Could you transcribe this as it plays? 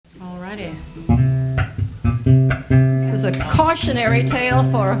righty. This is a cautionary tale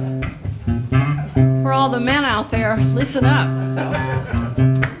for all the men out there. Listen up.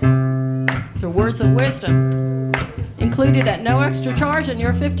 So words of wisdom included at no extra charge in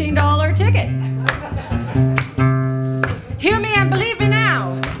your $15 ticket. Hear me and believe me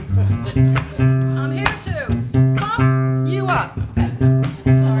now. I'm here to pump you up.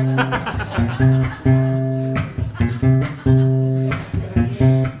 Sorry.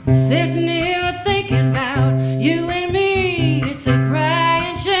 Sitting here thinking about you and me, it's a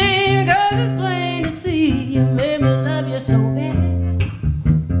crying shame, 'cause it's plain to see you made me love you so bad.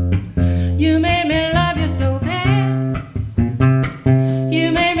 You made me love you so bad.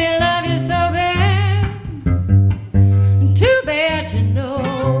 You made me love you so bad. Too bad you're no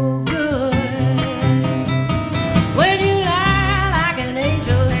good. When you lie like an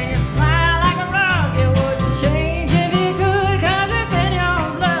angel and you smile like a rock, you wouldn't change if you could, 'cause it's in your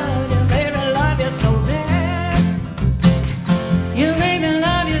blood. You made me love you so bad. You made me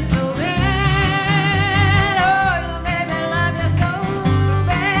love you so bad. Oh, you made me love you so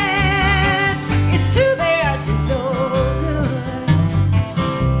bad. It's too bad you're no good.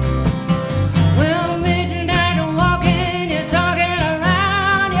 Well, midnight walking, you're talking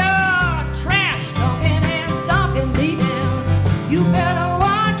around, you're trash talking and stalking me down. You better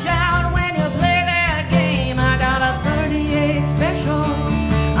watch out when you play that game. I got a 38 special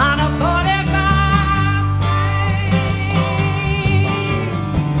on a 45 frame.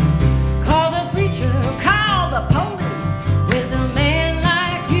 Call the preacher, call the police. With a man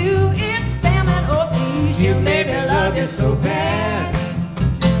like you, it's famine or feast. You made me love you so bad.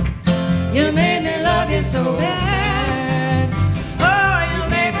 You made me love you so bad. Oh, you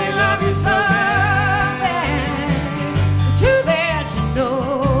made me love you so bad. Too bad you're no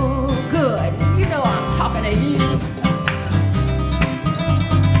good. You know I'm talking to you.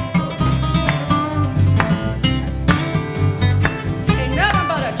 Ain't nothing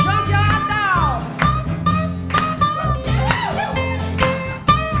but a junkyard dog.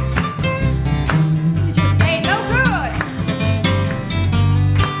 You just ain't no good.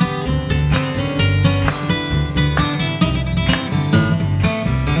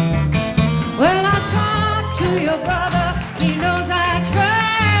 Well, I talked to your brother, he knows I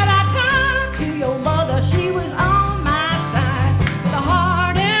tried. I talked to your mother, she was on my side. The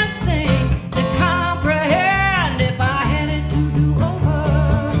hardest thing to comprehend, if I had it to do over,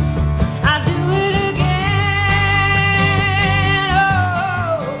 I'd do it again.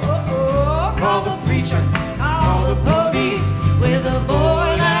 Oh, call the preacher, call the police. With a boy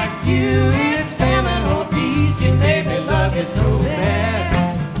like you, it's famine or feast. You made me love you so bad.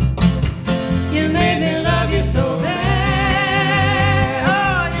 You made me love you so bad.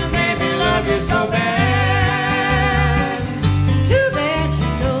 Oh, you made me love you so bad. Too bad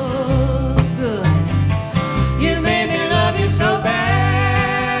you're no good. You made me love you so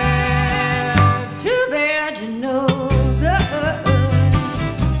bad. Too bad you're no good.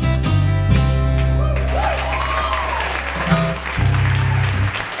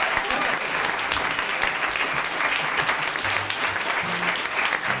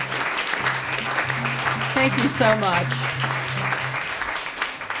 Thank you so much.